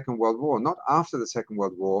of the Second World War, not after the Second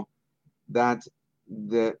World War, that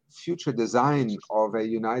the future design of a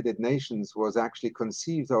United Nations was actually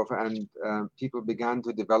conceived of, and people began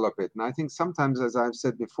to develop it. And I think sometimes, as I've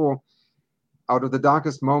said before, out of the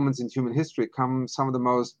darkest moments in human history come some of the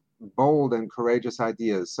most bold and courageous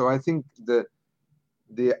ideas. So I think the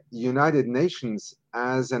United Nations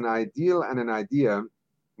as an ideal and an idea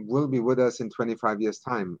will be with us in 25 years'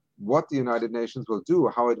 time. What the United Nations will do,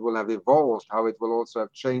 how it will have evolved, how it will also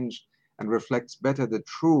have changed and reflects better the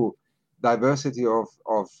true diversity of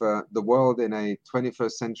the world in a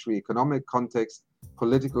 21st century economic context,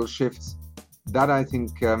 political shifts, that I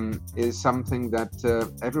think is something that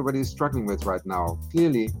everybody is struggling with right now.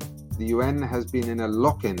 Clearly, the UN has been in a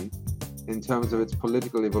lock-in in terms of its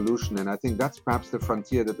political evolution, and I think that's perhaps the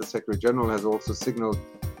frontier that the Secretary General has also signaled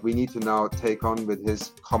we need to now take on with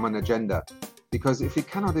his common agenda. Because if it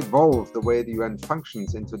cannot evolve the way the UN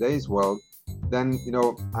functions in today's world, then,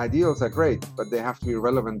 ideals are great, but they have to be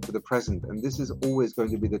relevant to the present. And this is always going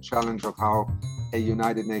to be the challenge of how a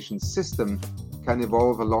United Nations system can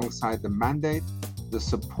evolve alongside the mandate, the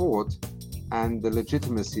support, and the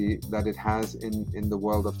legitimacy that it has in the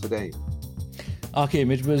world of today. Achim,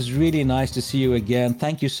 it was really nice to see you again.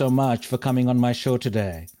 Thank you so much for coming on my show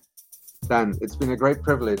today. Dan, it's been a great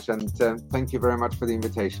privilege, and thank you very much for the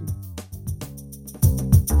invitation.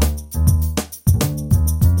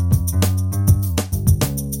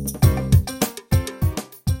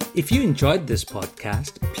 If you enjoyed this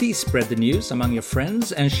podcast, please spread the news among your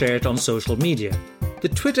friends and share it on social media. The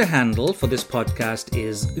Twitter handle for this podcast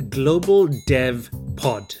is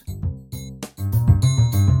GlobalDevPod.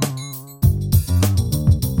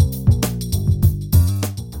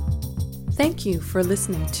 Thank you for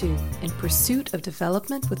listening to In Pursuit of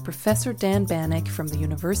Development with Professor Dan Banik from the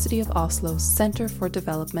University of Oslo's Center for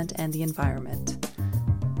Development and the Environment.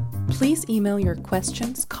 Please email your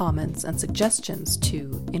questions, comments, and suggestions to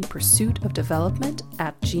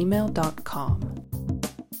inpursuitofdevelopment@gmail.com.